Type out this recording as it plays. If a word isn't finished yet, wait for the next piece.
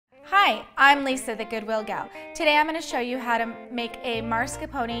Hi, I'm Lisa, the Goodwill gal. Today I'm going to show you how to make a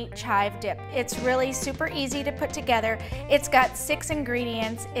mascarpone chive dip. It's really super easy to put together. It's got 6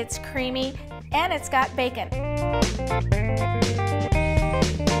 ingredients, it's creamy, and it's got bacon.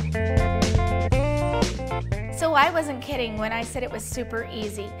 So I wasn't kidding when I said it was super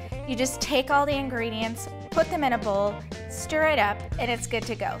easy. You just take all the ingredients, put them in a bowl, stir it up, and it's good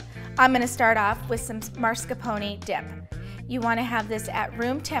to go. I'm going to start off with some mascarpone dip. You want to have this at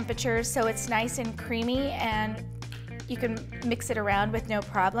room temperature so it's nice and creamy and you can mix it around with no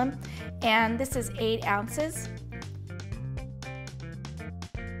problem. And this is 8 ounces.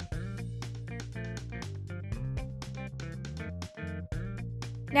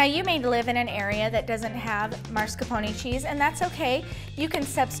 Now you may live in an area that doesn't have mascarpone cheese, and that's okay. You can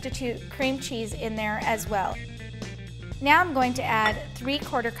substitute cream cheese in there as well. Now I'm going to add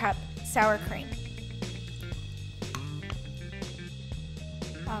 3/4 cup sour cream.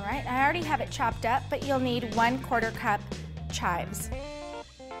 All right, I already have it chopped up, but you'll need 1/4 cup chives.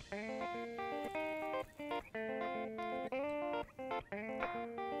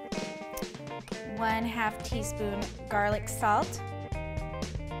 ½ teaspoon garlic salt.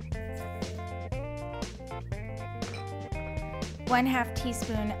 1/2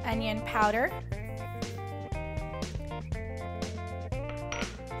 teaspoon onion powder.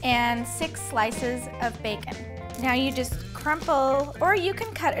 And 6 slices of bacon. Now you just crumple, or you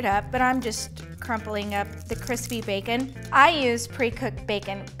can cut it up, but I'm just crumpling up the crispy bacon. I use pre-cooked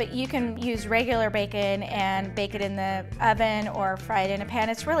bacon, but you can use regular bacon and bake it in the oven or fry it in a pan.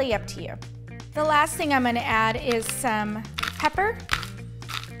 It's really up to you. The last thing I'm going to add is some pepper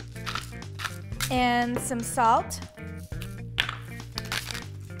and some salt.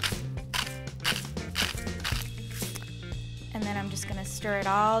 And then I'm just going to stir it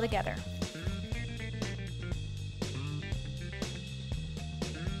all together.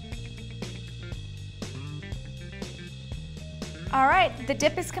 All right, the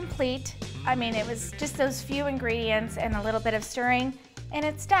dip is complete. I mean, it was just those few ingredients and a little bit of stirring, and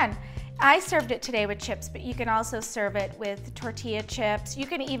it's done. I served it today with chips, but you can also serve it with tortilla chips. You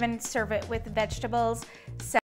can even serve it with vegetables. So